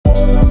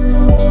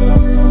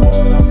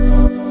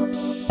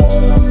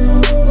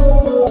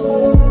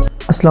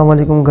Assalamu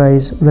alaikum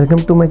guys, welcome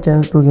to my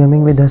channel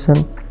Programming with Hassan.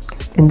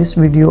 In this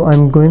video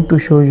I'm going to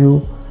show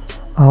you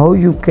how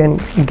you can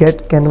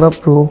get Canva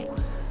Pro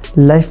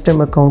lifetime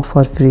account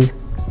for free.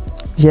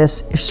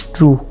 Yes, it's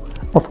true.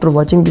 After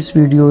watching this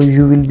video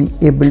you will be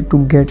able to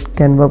get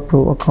Canva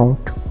Pro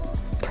account.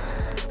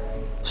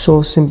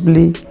 So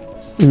simply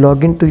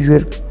log into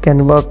your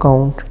Canva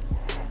account,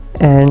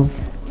 and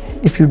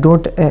if you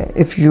don't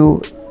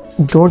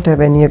have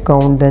any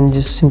account, then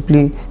just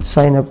simply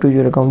sign up to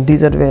your account.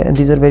 These are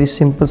very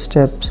simple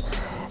steps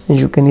and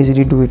you can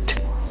easily do it.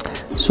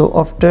 So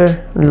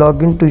after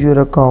log into your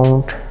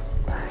account,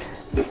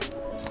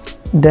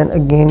 then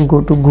again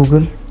go to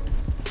Google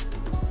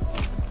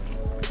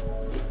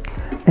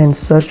and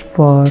search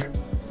for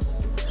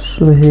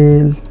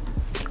Suhail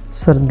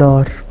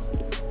Sardar.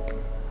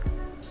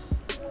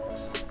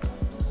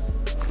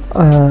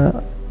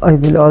 I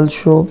will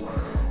also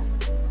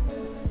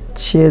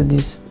share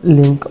this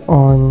link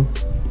on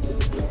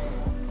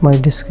my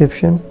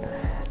description,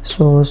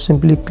 so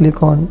simply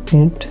click on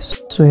it.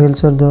 Suhail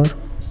Sardar,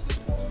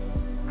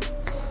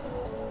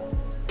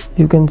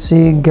 you can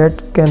see get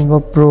Canva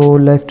Pro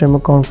lifetime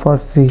account for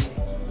free.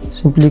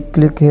 Simply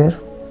click here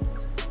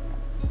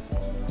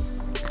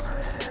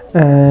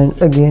and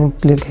again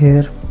click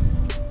here.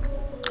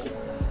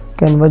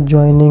 Canva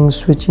joining,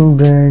 switching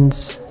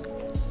brands.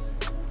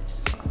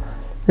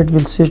 It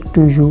will set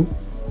to you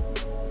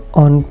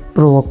on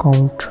Pro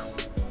account.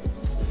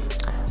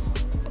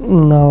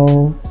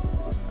 Now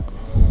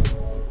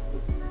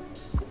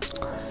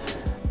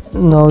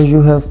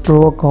you have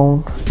Pro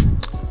account.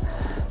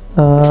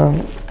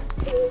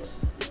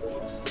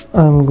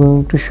 I'm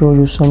going to show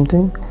you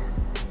something.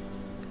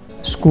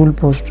 School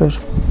poster.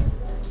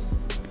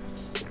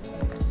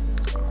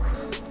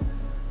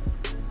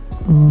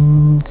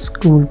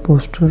 School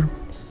poster.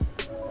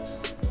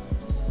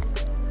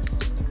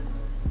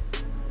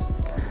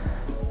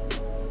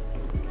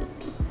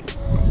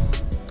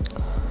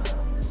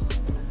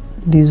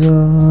 These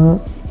are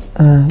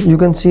you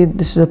can see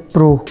this is a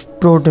pro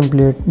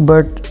template,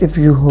 but if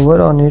you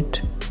hover on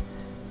it,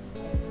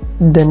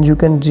 then you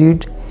can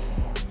read,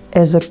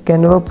 as a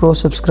Canva Pro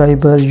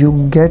subscriber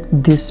you get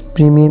this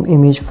premium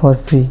image for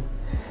free.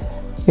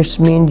 It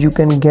means you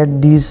can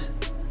get these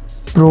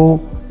pro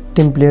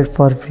template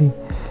for free.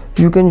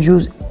 You can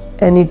use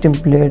any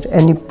template,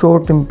 any pro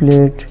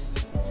template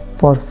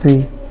for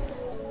free.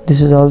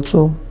 This is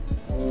also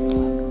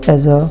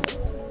as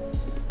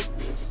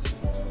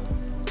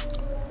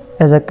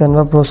a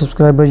Canva Pro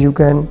subscriber you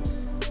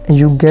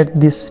get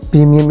this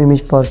premium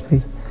image for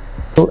free.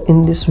 So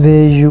in this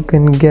way you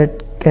can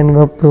get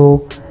Canva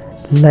Pro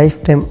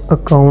lifetime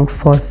account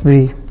for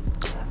free.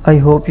 I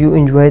hope you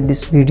enjoyed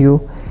this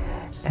video,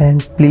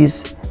 and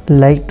please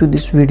like to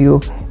this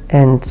video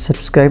and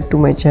subscribe to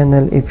my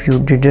channel if you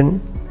didn't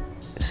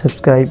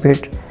subscribe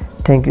it.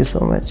 Thank you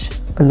so much.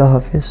 Allah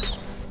Hafiz.